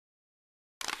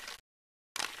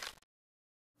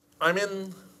I'm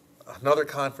in another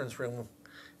conference room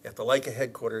at the Leica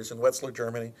headquarters in Wetzlar,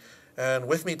 Germany, and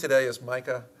with me today is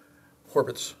Micah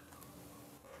Horbitz.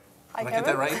 Hi, Did I get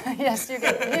that right? Yes, you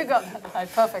got that right,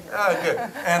 perfectly. Oh, good.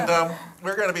 And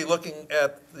we're going to be looking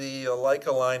at the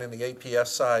Leica line in the APS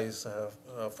size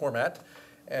format.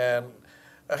 And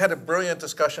I had a brilliant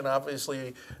discussion,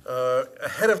 obviously,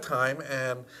 ahead of time.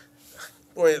 And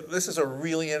boy, this is a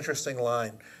really interesting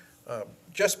line.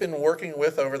 Just been working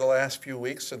with over the last few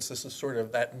weeks, since this is sort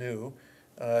of that new,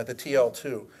 the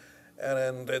TL2.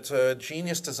 And it's a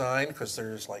genius design because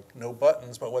there's like no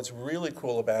buttons, but what's really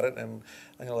cool about it, and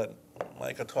I'm going to let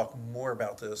Micah talk more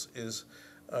about this, is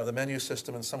the menu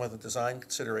system and some of the design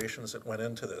considerations that went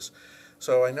into this.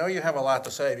 So I know you have a lot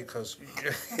to say because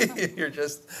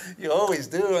you always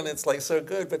do, and it's like so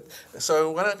good. But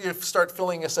so why don't you start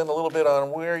filling us in a little bit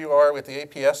on where you are with the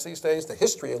APS these days, the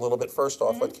history a little bit first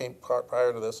off, what came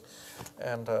prior to this,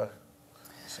 and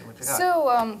see what you got.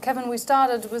 So, Kevin, we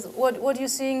started with what you're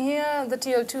seeing here. The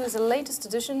TL2 is the latest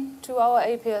addition to our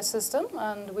APS system,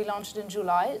 and we launched it in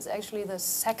July. It's actually the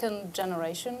second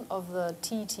generation of the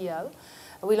TTL.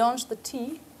 We launched the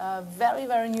T, a very,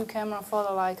 very new camera for the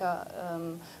Leica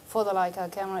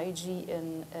Camera AG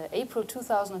in April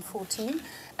 2014,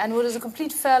 and what is a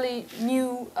complete, fairly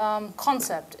new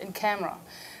concept in camera.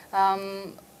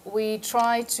 We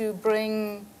try to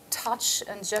bring touch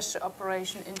and gesture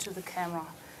operation into the camera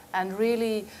and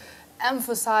really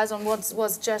emphasize on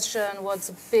what's gesture and what's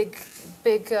a big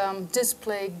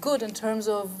display good in terms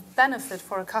of benefit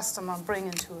for a customer bring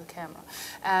into a camera.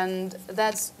 And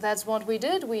that's what we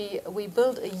did. We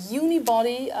built a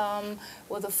unibody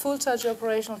with a full touch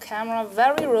operational camera,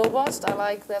 very robust. I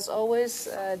like, there's always,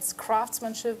 it's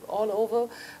craftsmanship all over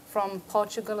from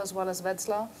Portugal as well as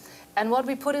Wetzlar. And what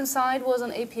we put inside was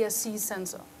an APS-C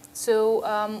sensor. So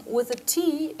with the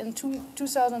T in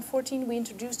 2014, we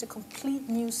introduced a complete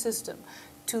new system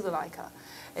to the Leica.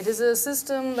 It is a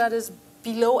system that is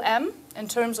below M in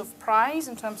terms of price,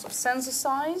 in terms of sensor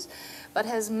size, but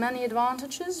has many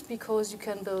advantages because you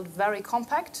can build very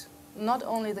compact, not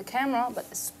only the camera, but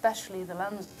especially the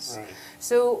lenses. Right.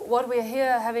 So what we're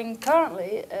here having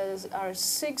currently is our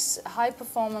 6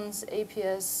 high-performance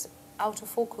APS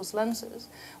autofocus lenses.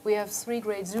 We have 3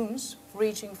 great zooms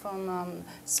reaching from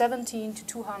 17 to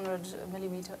 200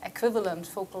 millimeter equivalent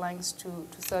focal lengths to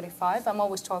 35. I'm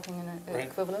always talking in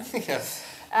equivalent. Yes.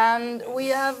 And we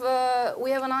have a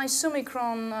nice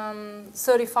Summicron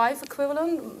 35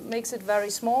 equivalent, makes it very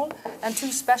small, and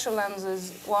 2 special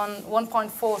lenses, one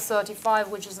 1.4 35,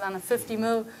 which is then a 50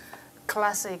 mil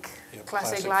classic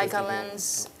Leica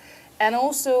lens, and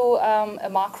also a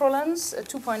macro lens, a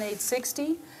 2.8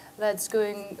 60. That's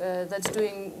doing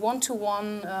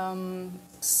 1:1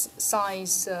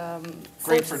 size.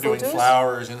 Great for doing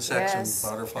flowers, insects, and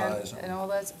butterflies, and all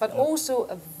that. But also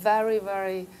a very,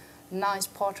 very nice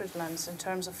portrait lens in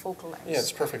terms of focal length. Yeah,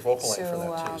 it's perfect focal length for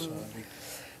that too.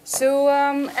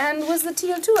 And with the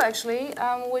TL2 actually,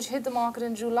 which hit the market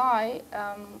in July,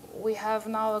 we have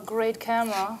now a great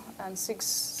camera and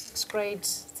six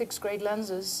great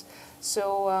lenses.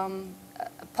 So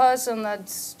a person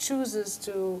that chooses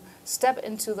to step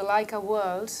into the Leica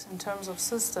world in terms of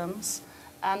systems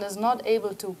and is not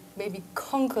able to maybe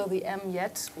conquer the M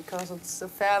yet because it's a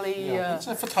fairly... it's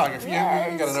a photography. Yeah,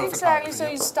 you got to know exactly. photography. So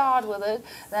you start with it,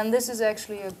 then this is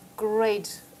actually a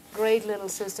great little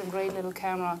system, great little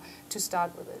camera to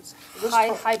start with it.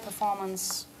 High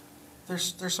performance.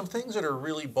 There's some things that are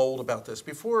really bold about this.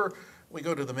 Before we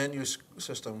go to the menu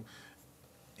system,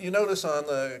 you notice on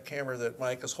the camera that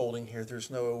Mike is holding here,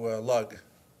 there's no lug.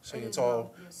 So it's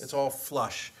all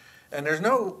flush, and there's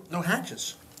no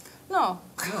hatches. No.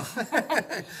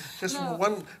 Just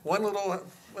one little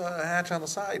hatch on the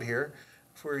side here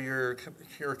for your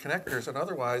connectors, and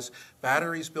otherwise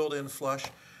batteries built in flush.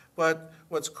 But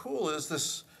what's cool is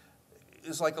this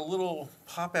is like a little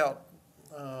pop-out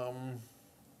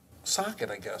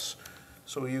socket, I guess,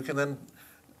 so you can then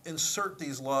insert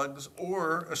these lugs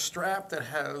or a strap that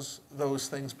has those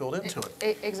things built into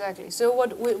it. Exactly. So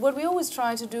what we always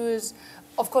try to do is,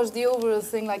 of course, the overall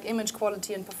thing like image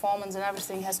quality and performance and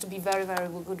everything has to be very, very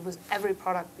good with every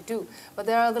product we do. But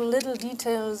there are the little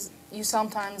details you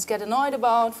sometimes get annoyed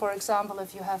about. For example,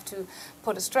 if you have to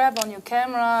put a strap on your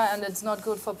camera and it's not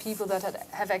good for people that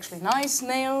have actually nice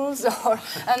nails,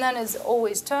 and then it's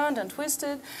always turned and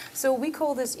twisted. So we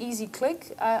call this easy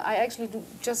click. I actually do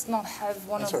just not have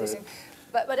one of these.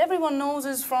 But everyone knows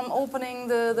is from opening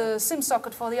the SIM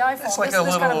socket for the iPhone. It's like a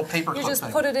little paper clip. You just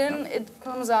put it in, it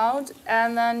comes out,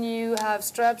 and then you have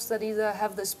straps that either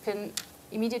have this pin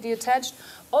immediately attached,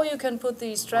 or you can put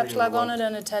the strap slug on it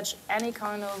and attach any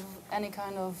kind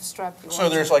of strap you want. So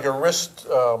there's like a wrist.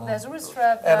 There's a wrist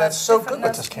strap. And that's so good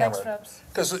with this camera.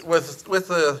 Because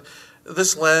with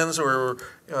this lens or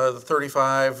the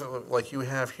 35 like you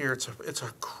have here, it's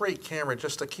a great camera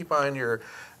just to keep on your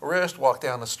wrist, walk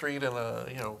down the street in a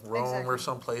Rome or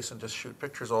someplace and just shoot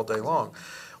pictures all day long.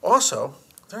 Also,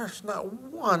 there's not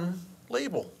one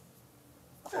label.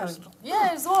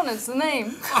 Yeah, it's one. It's the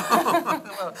name.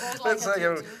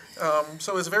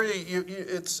 So it's very,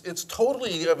 it's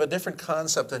totally of a different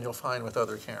concept than you'll find with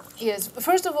other cameras. Yes.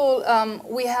 First of all,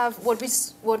 we have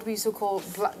what we so-called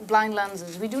blind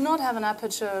lenses. We do not have an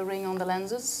aperture ring on the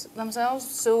lenses themselves,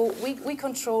 so we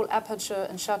control aperture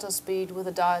and shutter speed with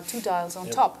a dial, 2 dials on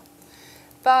top.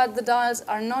 But the dials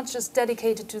are not just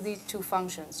dedicated to these 2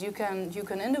 functions. You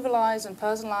can individualize and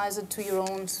personalize it to your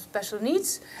own special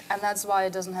needs, and that's why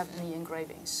it doesn't have any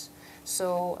engravings.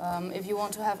 So if you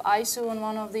want to have ISO on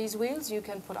one of these wheels, you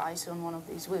can put ISO on one of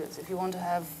these wheels. If you want to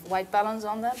have white balance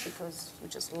on that, because we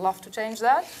just love to change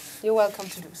that, you're welcome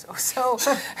to do so.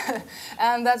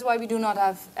 And that's why we do not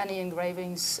have any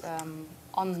engravings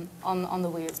on the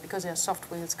wheels, because they're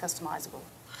soft wheels, customizable.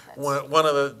 One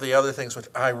of the other things which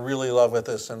I really love with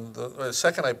this, and the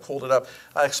second I pulled it up,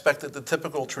 I expected the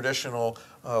typical traditional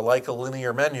Leica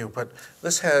linear menu, but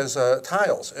this has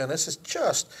tiles, and this is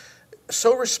just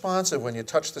so responsive when you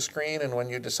touch the screen and when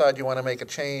you decide you want to make a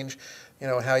change,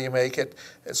 how you make it.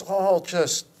 It's all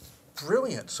just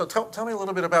brilliant. So tell me a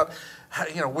little bit about how,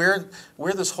 where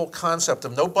this whole concept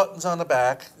of no buttons on the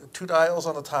back, 2 dials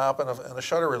on the top, and a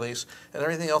shutter release, and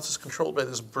everything else is controlled by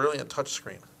this brilliant touch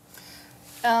screen.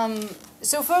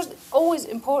 So first, always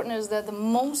important is that the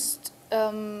most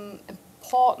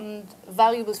important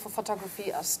valuables for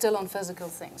photography are still on physical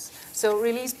things. So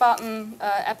release button,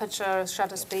 aperture,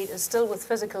 shutter speed is still with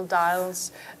physical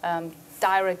dials,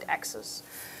 direct access.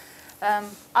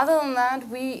 Other than that,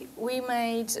 we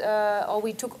made, or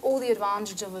we took all the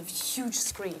advantage of a huge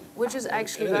screen, which is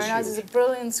actually very nice. It's a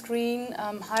brilliant screen,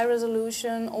 high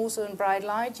resolution, also in bright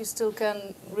light. You still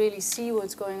can really see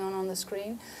what's going on the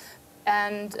screen.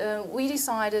 And we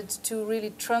decided to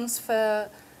really transfer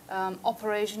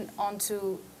operation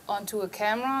onto a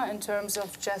camera in terms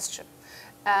of gesture.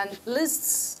 And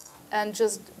lists and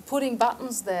just putting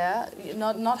buttons there,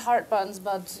 not hard buttons,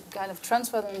 but kind of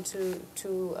transfer them to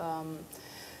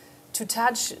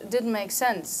touch didn't make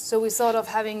sense. So we thought of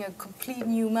having a complete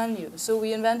new menu. So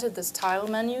we invented this tile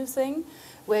menu thing,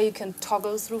 where you can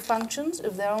toggle through functions.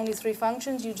 If there are only 3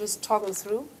 functions, you just toggle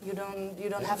through. You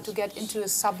don't have to get into a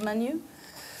sub-menu.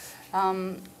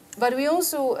 But we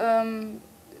also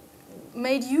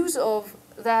made use of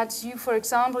that. For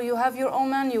example, you have your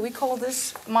own menu. We call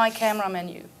this My Camera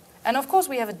menu. And of course,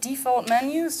 we have a default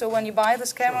menu. So when you buy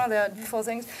this camera, there are default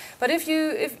things. But if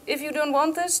you don't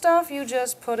want this stuff, you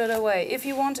just put it away. If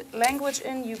you want language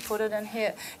in, you put it in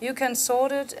here. You can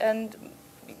sort it and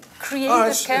create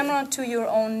this camera to your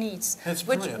own needs,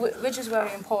 which is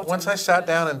very important. Once I sat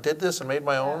down and did this and made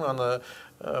my own on the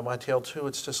my TL2,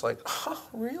 it's just like, oh,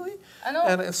 really? I know.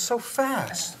 And it's so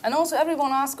fast. And also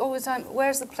everyone asks all the time,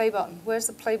 where's the play button? Where's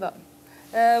the play button?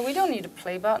 We don't need a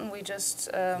play button, we just...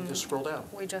 you just scroll down.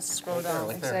 We just scroll down,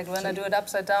 like exactly. When I do it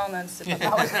upside down, then it's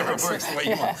how it never works the way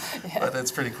you want. But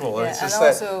it's pretty cool. Yeah, it's just and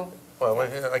also, well,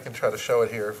 I can try to show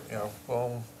it here,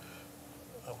 boom.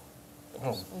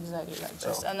 Exactly like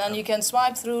this. And then you can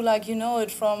swipe through like you know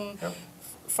it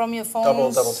from your phone.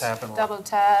 Double tap and double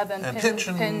tap and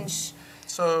pinch.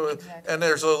 So and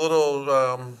there's a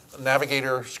little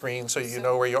navigator screen so you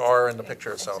know where you are in the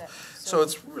picture itself. Exactly. So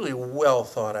it's really well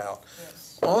thought out.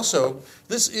 Yes. Also,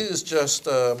 this is just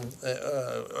a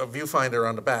viewfinder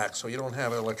on the back, so you don't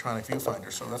have an electronic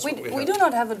viewfinder. So that's what we do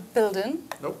not have it built in.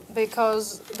 Nope.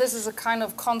 Because this is a kind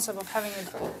of concept of having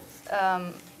it.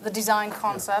 The design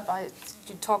concept.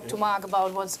 You talked to Mark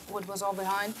about what was all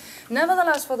behind.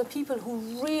 Nevertheless, for the people who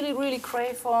really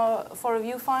crave for a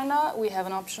viewfinder, we have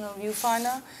an optional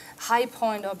viewfinder, high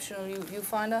point optional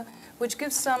viewfinder, which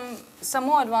gives some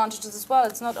more advantages as well.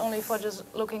 It's not only for just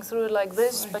looking through it like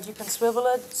this, but you can swivel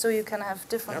it so you can have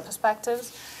different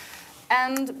perspectives.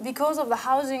 And because of the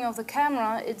housing of the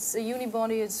camera, it's a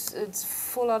unibody, it's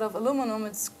full out of aluminum,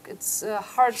 it's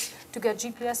hard to get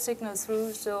GPS signal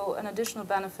through, so an additional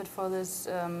benefit for this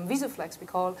VisoFlex, we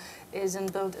call, is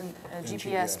built-in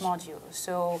GPS module.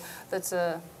 So that's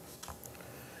a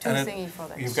thingy for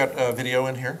that. You've got video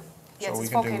in here? Yes, so we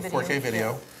it's can 4K do 4K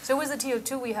video. Yeah. So with the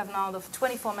TL2, we have now the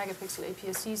 24 megapixel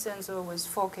APS-C sensor with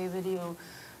 4K video,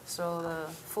 So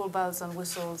the full bells and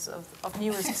whistles of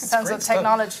newest sensor great stuff.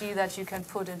 technology that you can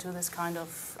put into this kind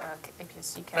of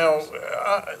APS-C Now,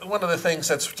 cameras. one of the things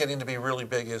that's getting to be really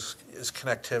big is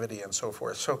connectivity and so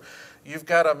forth. So you've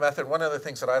got a method. One of the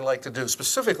things that I like to do,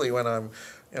 specifically when I'm,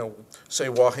 say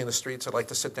walking the streets, I'd like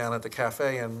to sit down at the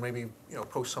cafe and maybe,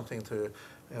 post something to,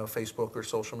 Facebook or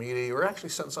social media, or actually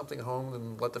send something home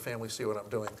and let the family see what I'm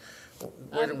doing.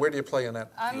 Where do you play in that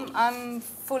field? I'm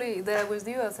fully there with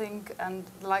you, I think, and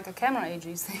like a camera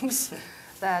AG thinks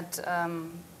that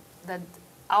that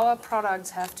our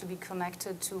products have to be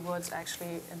connected to what's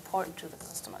actually important to the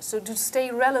customer. So to stay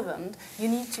relevant, you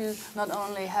need to not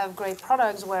only have great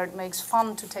products where it makes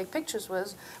fun to take pictures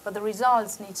with, but the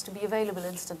results needs to be available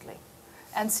instantly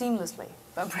and seamlessly,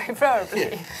 but preferably.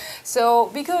 Yeah. So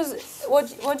because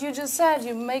what you just said,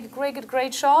 you make a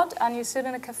great shot and you sit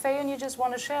in a cafe and you just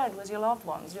want to share it with your loved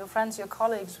ones, your friends, your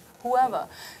colleagues, whoever.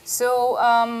 So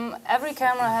every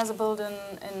camera has a built-in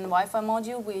Wi-Fi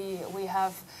module.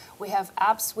 We have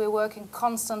apps. We're working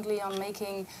constantly on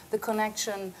making the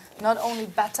connection not only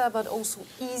better but also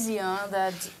easier.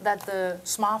 That the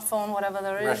smartphone, whatever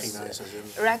there is,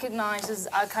 recognizes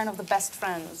are kind of the best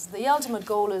friends. The ultimate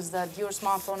goal is that your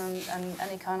smartphone and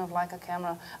any kind of Leica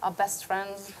camera are best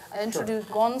friends.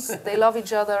 Introduced once, they love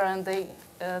each other and they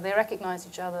recognize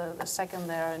each other the second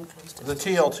they're in close to. The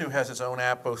TL2 has its own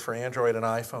app both for Android and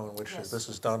iPhone, which this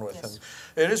is done with. Yes.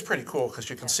 And it is pretty cool because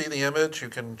you can see the image, you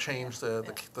can change the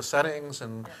settings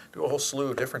and do a whole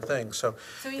slew of different things. So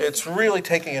it's really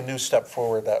taking a new step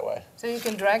forward that way. So you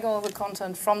can drag all the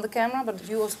content from the camera, but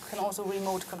you can also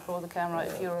remote control the camera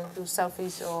if you do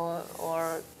selfies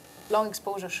or long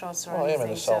exposure shots or anything. I am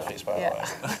into selfies, by the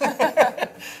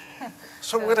way.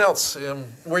 So what else?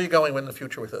 Where are you going in the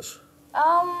future with this?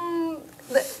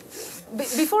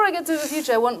 Before I get to the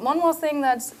future, one more thing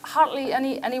that hardly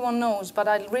anyone knows, but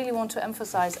I really want to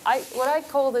emphasize. What I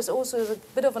call this also is a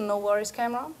bit of a no-worries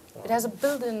camera. It has a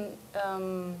built-in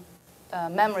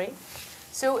memory.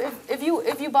 So if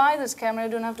you buy this camera,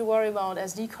 you don't have to worry about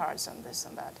SD cards and this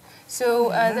and that. So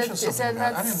that's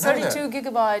 32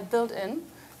 gigabyte built-in.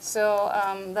 So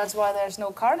that's why there's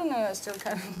no card in it. I still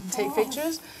can take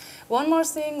pictures. One more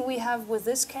thing we have with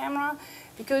this camera,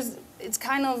 because it's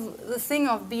kind of the thing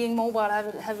of being mobile,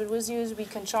 have it with you, is we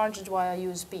can charge it via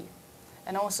USB.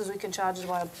 And also we can charge it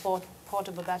via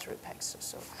portable battery packs.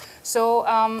 So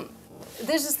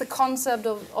this is the concept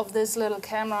of this little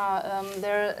camera.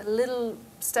 There are little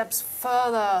steps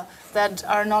further that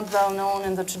are not well known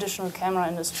in the traditional camera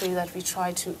industry that we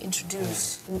try to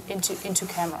introduce into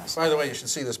cameras. By the way, you should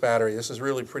see this battery. This is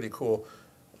really pretty cool.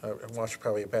 I watched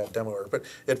probably a bad demo, but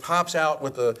it pops out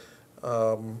with the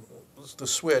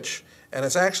switch, and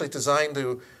it's actually designed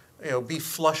to, be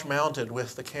flush mounted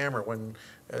with the camera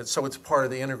so it's part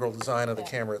of the integral design of the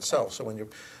camera itself. So when you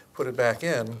put it back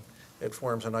in, it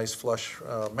forms a nice flush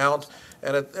mount,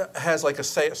 and it has like a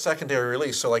secondary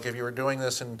release. So like if you were doing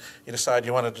this and you decide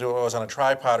you want to do it on a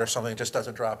tripod or something, it just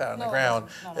doesn't drop out on the ground.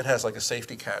 It has like a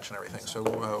safety catch and everything. So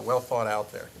well thought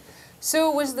out there.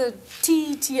 So with the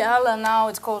TL, and now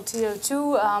it's called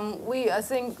TL2, I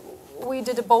think we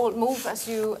did a bold move, as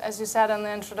you said in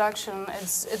the introduction.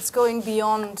 It's going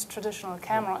beyond traditional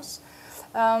cameras,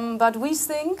 but we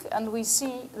think and we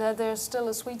see that there's still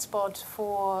a sweet spot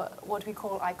for what we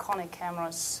call iconic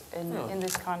cameras in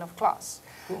this kind of class.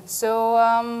 Cool. So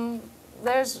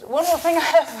there's one more thing I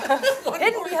have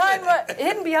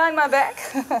hidden behind my back,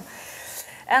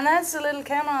 and that's a little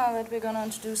camera that we're going to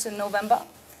introduce in November.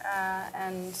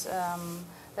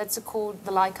 That's called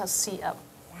the Leica CL.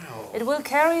 Wow. It will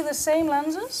carry the same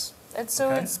lenses,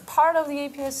 it's part of the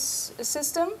APS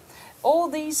system. All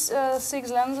these 6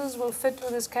 lenses will fit with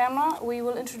this camera. We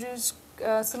will introduce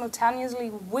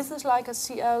simultaneously with this Leica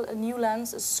CL a new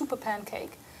lens, a super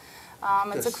pancake.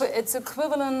 It's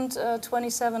equivalent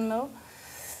 27 mil,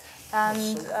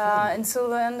 and in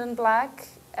silver and in black.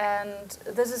 And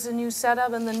this is a new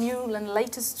setup and the new and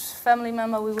latest family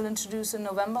member we will introduce in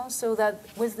November, so that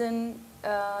within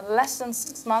less than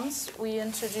 6 months we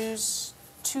introduce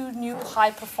 2 new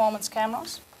high-performance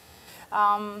cameras.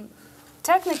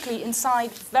 Technically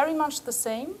inside very much the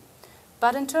same,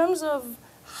 but in terms of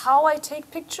how I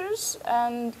take pictures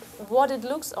and what it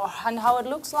looks and how it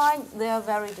looks like, they are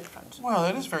very different. Well,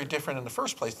 it is very different in the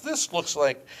first place. This looks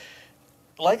like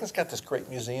Leica's got this great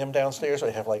museum downstairs.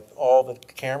 They have like all the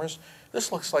cameras.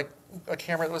 This looks like a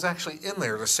camera that was actually in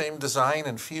there, the same design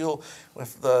and feel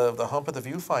with the hump of the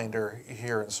viewfinder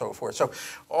here and so forth. So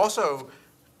also,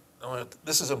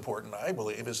 this is important, I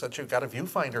believe, is that you've got a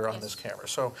viewfinder on this camera.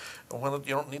 So you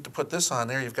don't need to put this on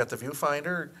there. You've got the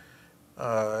viewfinder.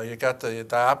 You've got the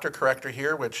diopter corrector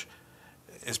here, which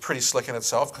is pretty slick in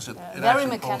itself because it very actually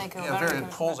mechanical. it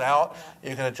pulls out. Yeah.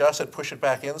 You can adjust it, push it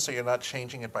back in, so you're not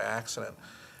changing it by accident.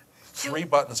 3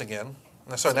 buttons again.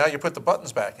 So now you put the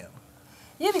buttons back in.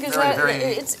 Yeah, because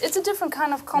it's a different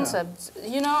kind of concept. Yeah.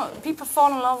 You know, people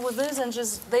fall in love with this and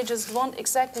they just want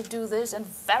exactly do this and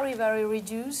very, very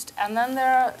reduced. And then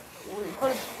there are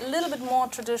a little bit more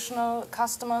traditional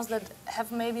customers that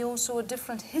have maybe also a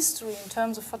different history in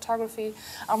terms of photography,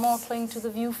 are more clinging to the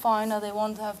viewfinder. They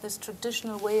want to have this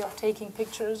traditional way of taking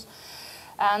pictures.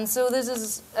 And so this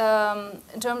is,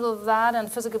 in terms of that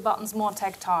and physical buttons, more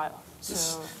tactile.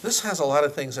 This has a lot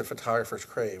of things that photographers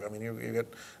crave. I mean, you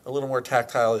get a little more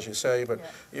tactile, as you say, but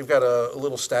you've got a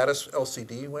little status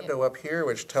LCD window up here,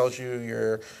 which tells you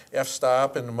your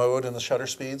f-stop and mode and the shutter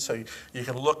speed. So you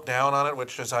can look down on it,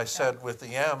 which, as I said with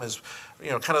the M, is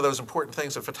kind of those important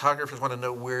things that photographers want to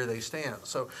know where they stand.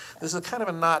 So this is kind of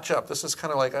a notch up. This is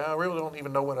kind of like, I really don't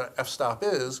even know what an f-stop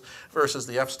is, versus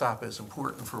the f-stop is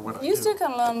important for what I do. You still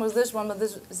can learn with this one, but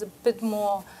this is a bit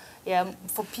more,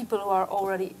 for people who are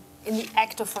already in the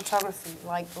act of photography,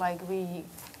 like we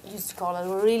used to call it.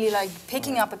 We're really like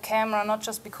picking up a camera, not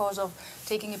just because of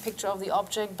taking a picture of the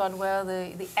object, but where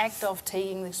the act of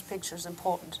taking this picture is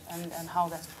important and how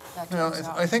that turns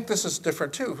out. I think this is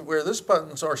different too, where this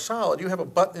buttons are solid. You have a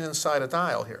button inside a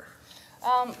dial here.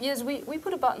 Yes, we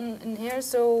put a button in here,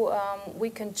 so we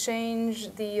can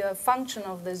change the function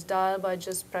of this dial by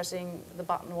just pressing the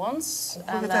button once. Look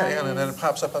at that, and then it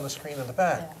pops up on the screen in the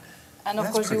back. Yeah. And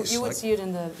of course, you would see it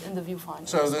in the viewfinder.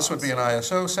 So this would be an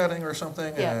ISO setting or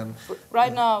something, and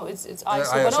right now it's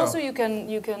ISO, but also you can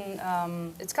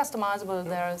it's customizable.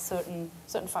 There are certain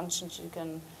functions you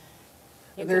can.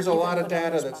 There's a lot of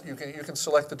data that you can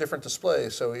select the different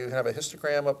displays. So you have a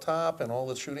histogram up top and all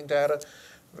the shooting data.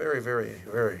 Very, very,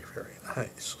 very, very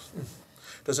nice.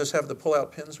 Does this have the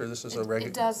pull-out pins, or this is a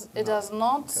regular? It does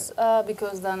not,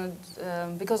 because then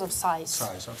because of size.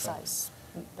 Size, okay. Size.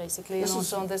 Basically, and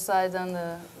also on this side, then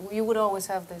you would always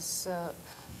have this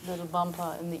little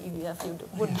bumper in the EVF. You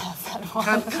wouldn't have that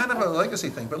one. Kind of a legacy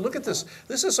thing, but look at this.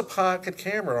 This is a pocket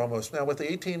camera almost. Now with the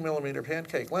 18mm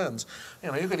pancake lens,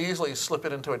 you could easily slip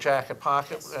it into a jacket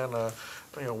pocket and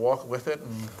walk with it.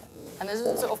 And this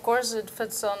is, of course, it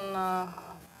fits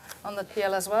on the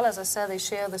PL as well. As I said, they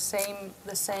share the same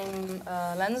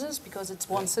lenses because it's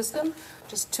one system.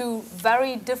 Just 2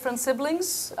 very different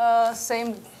siblings,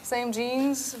 same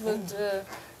genes. But,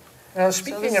 now,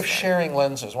 speaking of sharing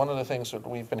lenses, one of the things that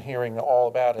we've been hearing all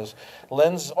about is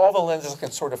all the lenses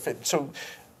can sort of fit. So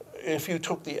if you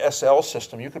took the SL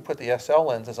system, you could put the SL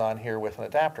lenses on here with an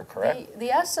adapter, correct?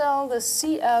 The SL, the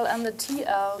CL, and the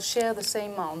TL share the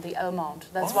same mount, the L mount.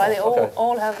 That's why they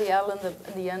all have the L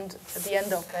at the end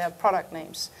of their product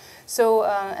names. So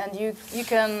and you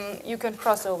can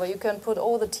cross over. You can put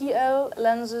all the TL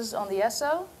lenses on the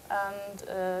SL, and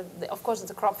of course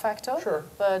it's a crop factor. Sure.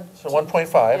 But so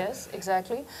 1.5. Yes,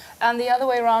 exactly. And the other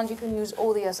way around, you can use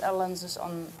all the SL lenses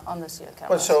on the CL camera.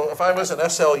 But so if I was an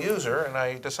SL user and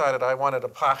I decided I wanted a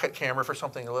pocket camera for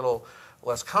something a little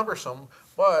less cumbersome,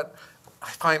 but I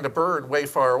find a bird way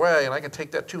far away, and I can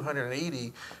take that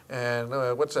 280, and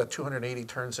what's that 280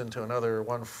 turns into another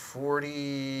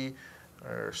 140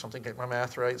 or something, get my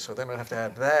math right, so then I have to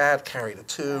add that, carry the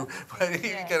 2, but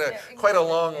you get quite a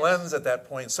long lens at that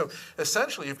point. So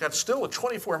essentially you've got still a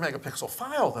 24 megapixel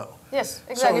file though. Yes,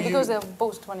 exactly, so because they're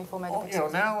both 24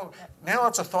 megapixels. Now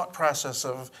it's a thought process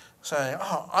of saying,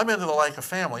 I'm into the Leica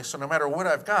family, so no matter what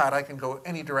I've got, I can go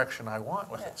any direction I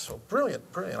want with it. So brilliant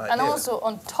idea. And also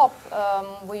on top,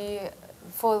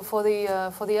 for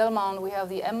the L mount, we have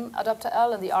the M adapter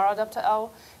L and the R adapter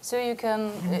L. So you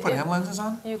can put M lenses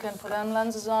on? You can put M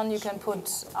lenses on. You can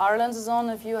put R lenses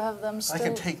on if you have them still. I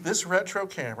can take this retro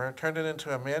camera, turn it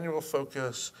into a manual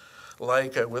focus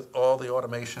Leica with all the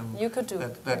automation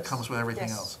that comes with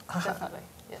everything else. Definitely.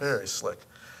 Yes. Very slick.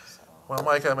 Well,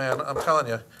 Micah, man, I'm telling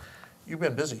you, you've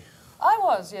been busy. I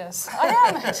was, yes. I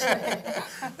am, actually.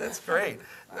 That's great.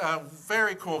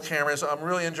 Very cool cameras. I'm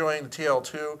really enjoying the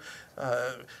TL2.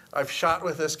 I've shot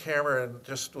with this camera and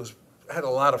just had a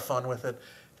lot of fun with it.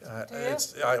 I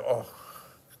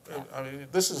mean,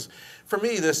 for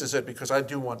me, this is it because I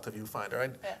do want the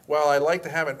viewfinder. While I like to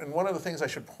have it, and one of the things I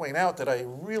should point out that I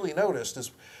really noticed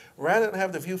is rather than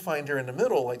have the viewfinder in the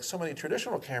middle like so many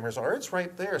traditional cameras are, it's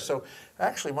right there. So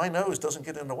actually my nose doesn't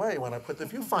get in the way when I put the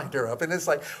viewfinder up. And it's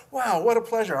like, wow, what a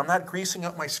pleasure. I'm not greasing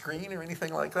up my screen or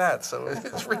anything like that. So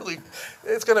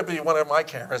it's going to be one of my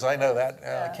cameras. I know that.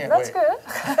 I can't wait.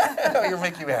 That's good. It'll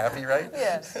make you happy, right?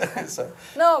 Yes. So.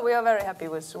 No, we are very happy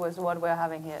with what we're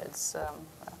having here. It's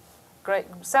great.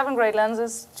 7 great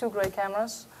lenses, 2 great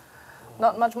cameras.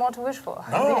 not much more to wish for.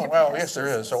 No, well, yes, there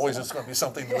is. Always it's going to be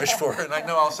something to wish for, and I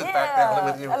know I'll sit back down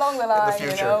with you along the line, in the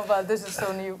future. you know, but this is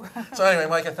so new. So anyway,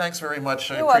 Micah, thanks very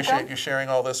much. I You're appreciate welcome. you sharing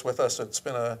all this with us. It's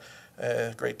been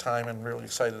a great time and really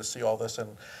excited to see all this.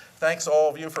 And thanks all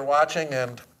of you for watching,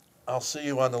 and I'll see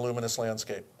you on the Luminous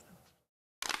Landscape.